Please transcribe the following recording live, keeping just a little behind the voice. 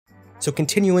So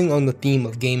continuing on the theme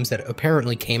of games that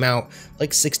apparently came out,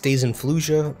 like 6 Days in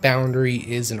Fallujah, Boundary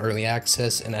is in early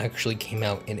access and actually came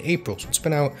out in April, so it's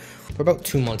been out for about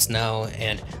 2 months now,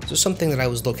 and this is something that I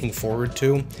was looking forward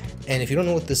to. And if you don't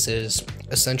know what this is,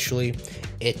 essentially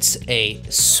it's a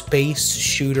space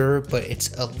shooter, but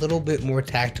it's a little bit more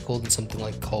tactical than something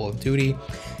like Call of Duty.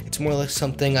 It's more like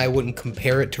something, I wouldn't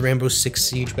compare it to Rainbow Six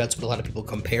Siege, but that's what a lot of people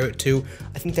compare it to.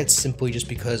 I think that's simply just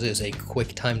because it's a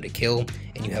quick time to kill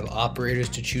and you have operators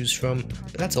to choose from,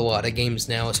 but that's a lot of games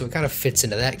now, so it kind of fits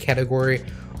into that category,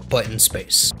 but in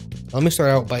space. Let me start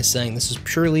out by saying this is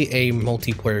purely a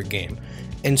multiplayer game,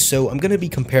 and so I'm going to be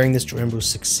comparing this to Rainbow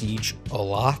Six Siege a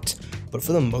lot, but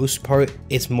for the most part,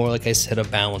 it's more, like I said, a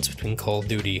balance between Call of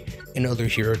Duty and other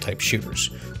hero-type shooters.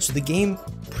 So the game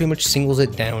pretty much singles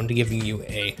it down to giving you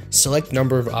a select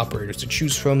number of operators to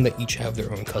choose from that each have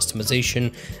their own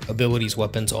customization, abilities,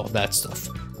 weapons, all of that stuff.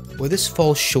 Where this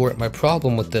falls short, my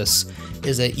problem with this,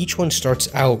 is that each one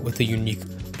starts out with a unique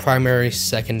primary,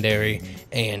 secondary,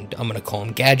 and I'm going to call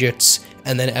them gadgets,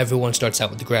 and then everyone starts out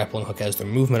with the grappling hook as their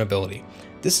movement ability.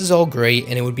 This is all great,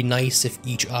 and it would be nice if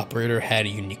each operator had a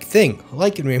unique thing,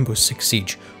 like in Rainbow Six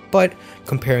Siege, but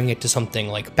comparing it to something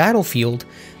like Battlefield,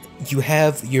 you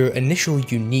have your initial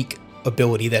unique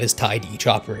ability that is tied to each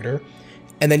operator,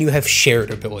 and then you have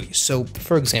shared abilities. So,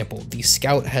 for example, the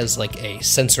Scout has like a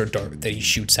sensor dart that he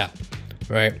shoots out,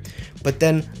 right? But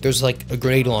then there's like a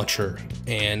grenade launcher,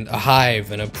 and a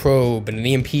hive, and a probe, and an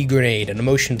EMP grenade, and a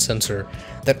motion sensor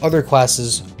that other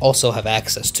classes also have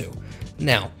access to.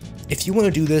 Now, if you want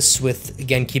to do this with,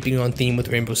 again, keeping on theme with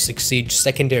Rainbow Six Siege,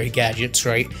 secondary gadgets,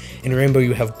 right? In Rainbow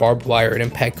you have barbed wire and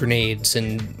impact grenades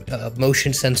and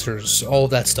motion sensors, all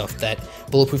of that stuff, that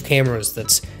bulletproof cameras,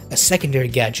 that's a secondary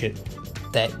gadget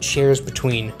that shares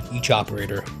between each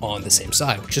operator on the same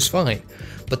side, which is fine.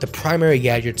 But the primary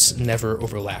gadgets never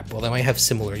overlap. Well, they might have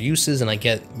similar uses, and I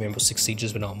get Rainbow Six Siege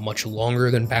has been out much longer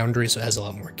than Boundary, so it has a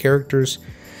lot more characters.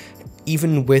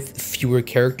 Even with fewer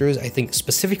characters, I think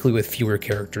specifically with fewer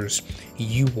characters,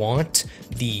 you want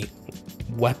the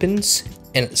weapons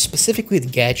and specifically the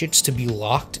gadgets to be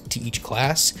locked to each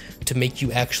class to make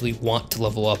you actually want to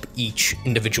level up each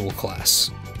individual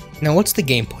class. Now, what's the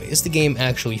gameplay? Is the game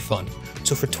actually fun?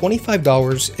 So for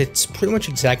 $25, it's pretty much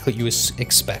exactly what you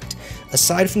expect.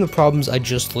 Aside from the problems I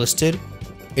just listed,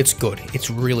 it's good.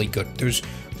 It's really good. There's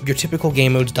your typical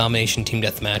game modes, domination, team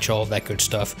deathmatch, all of that good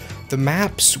stuff. The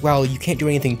maps, well, you can't do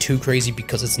anything too crazy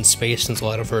because it's in space and there's a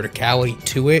lot of verticality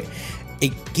to it.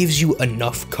 It gives you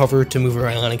enough cover to move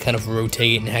around and kind of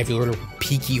rotate and have your little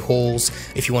peeky holes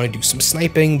if you want to do some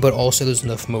sniping, but also there's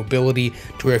enough mobility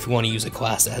to where if you want to use a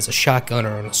class that has a shotgun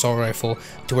or an assault rifle,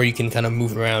 to where you can kind of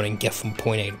move around and get from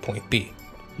point A to point B.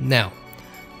 Now,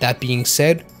 that being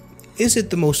said, is it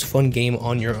the most fun game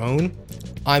on your own?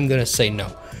 I'm gonna say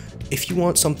no. If you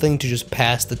want something to just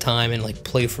pass the time and like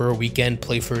play for a weekend,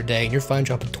 play for a day, and you're fine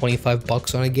dropping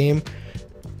 $25 on a game,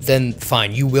 then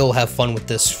fine, you will have fun with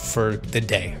this for the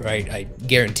day, right? I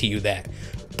guarantee you that.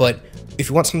 But if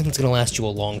you want something that's going to last you a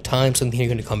long time, something you're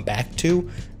going to come back to,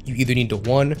 you either need to,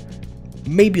 one,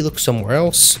 maybe look somewhere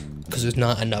else, because there's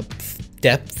not enough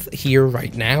depth here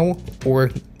right now, or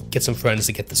get some friends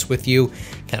to get this with you,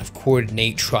 kind of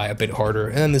coordinate, try a bit harder,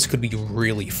 and then this could be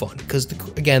really fun, because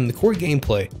again, the core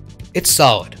gameplay, it's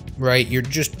solid, right? You're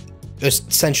just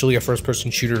essentially a first-person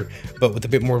shooter, but with a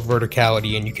bit more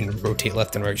verticality, and you can rotate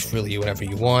left and right really whenever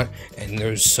you want, and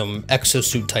there's some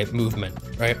exosuit-type movement,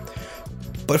 right?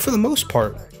 But for the most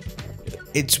part,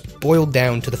 it's boiled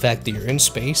down to the fact that you're in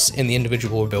space and the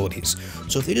individual abilities.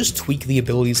 So if they just tweak the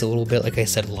abilities a little bit, like I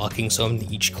said, locking some to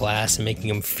each class and making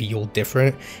them feel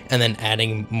different, and then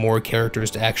adding more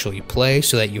characters to actually play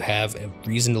so that you have a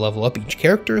reason to level up each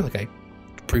character, like I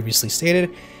previously stated,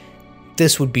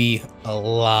 this would be a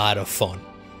lot of fun,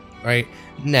 right?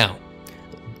 Now,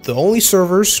 the only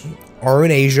servers are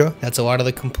in Asia. That's a lot of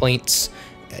the complaints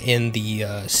in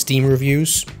the Steam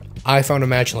reviews. I found a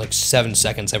match in like 7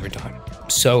 seconds every time.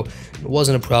 So it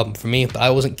wasn't a problem for me, but I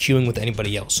wasn't queuing with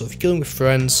anybody else. So if you're queuing with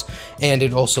friends, and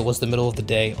it also was the middle of the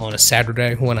day on a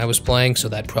Saturday when I was playing, so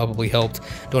that probably helped.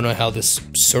 Don't know how this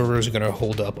server is going to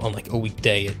hold up on like a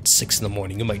weekday at 6 in the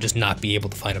morning. You might just not be able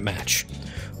to find a match.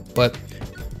 But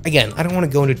again, I don't want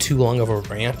to go into too long of a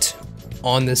rant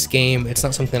on this game. It's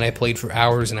not something I played for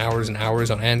hours and hours and hours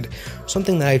on end.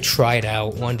 Something that I tried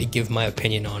out, wanted to give my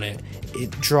opinion on it. It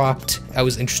dropped, I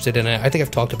was interested in it. I think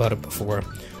I've talked about it before.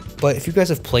 But if you guys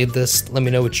have played this, let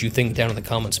me know what you think down in the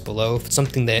comments below. If it's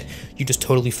something that you just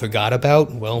totally forgot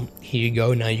about, well, here you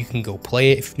go. Now you can go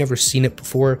play it. If you've never seen it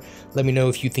before, let me know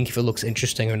if you think if it looks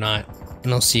interesting or not.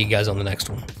 And I'll see you guys on the next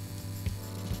one.